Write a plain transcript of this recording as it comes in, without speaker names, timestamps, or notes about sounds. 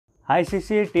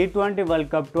ICC T20 World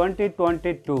Cup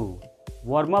 2022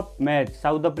 warm-up match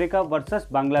South Africa vs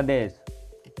Bangladesh.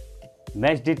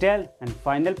 Match detail and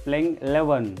final playing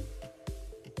 11.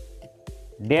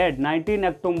 Date 19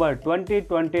 October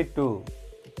 2022.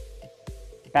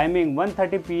 Timing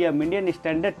 1:30 PM Indian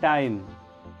Standard Time.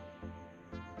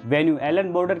 Venue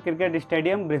Allen Border Cricket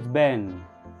Stadium, Brisbane.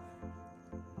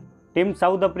 Team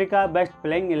South Africa best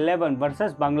playing 11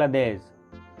 vs Bangladesh.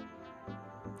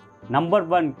 Number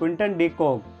 1 Quendon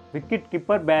wicket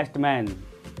keeper batsman.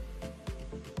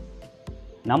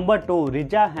 Number 2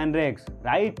 Reeza Henrikes,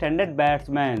 right-handed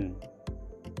batsman.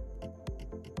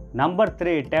 Number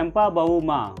 3 Temba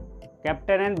Bavuma,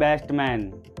 captain and batsman.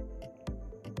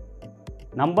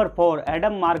 Number 4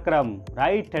 Markram,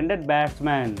 right-handed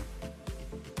batsman.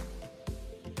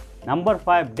 Number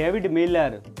 5 Devid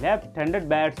left-handed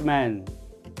batsman.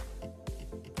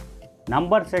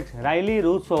 Number 6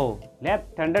 Resseow,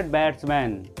 left-handed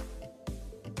batsman.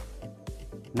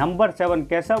 Number 7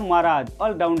 Keshav Maharaj,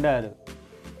 all-rounder.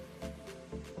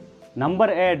 Number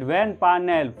 8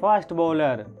 Warne, fast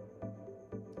bowler.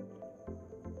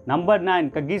 Number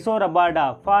 9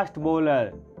 Keshav, fast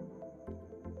bowler.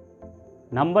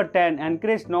 Number 10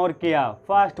 Henrikes,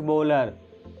 fast bowler.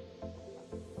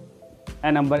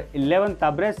 And number 11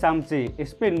 Sabbir,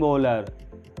 spin bowler.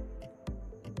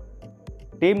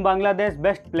 Team Bangladesh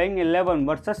best playing 11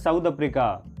 vs South Africa.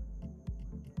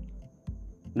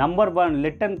 Number 1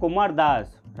 Litan Kumar,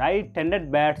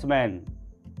 right-handed batsman.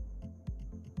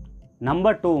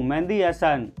 Number 2 Mehdi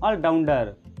Hasan,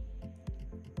 all-rounder.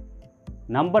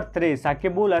 Number 3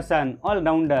 Shakib Hasan,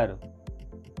 all-rounder.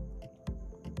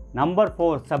 Number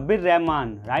 4 Sabbir Rahman,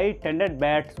 right-handed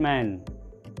batsman.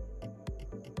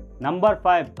 Number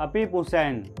 5 Afif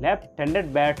Hossain,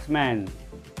 left-handed batsman.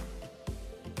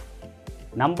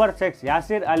 Number 6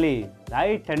 Yasir,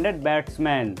 right-handed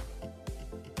batsman.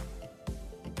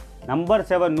 Number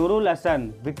 7 Nurul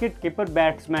wicket-keeper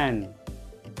batsman.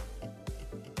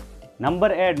 Number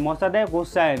 8 Mosaddek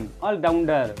Hossain,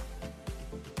 all-rounder.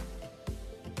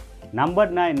 Number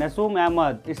 9 Nasum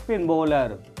Ahmed, spin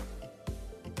bowler.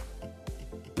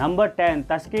 Number 10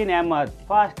 Taskin Ahmed,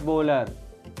 fast bowler.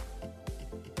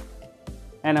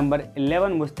 And number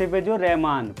 11 Mustifuzur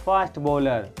Rahman, fast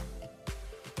bowler.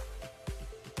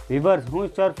 Viewers, who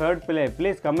is your favorite play?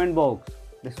 Please comment box.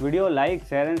 This video like,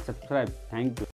 share and subscribe. Thank you.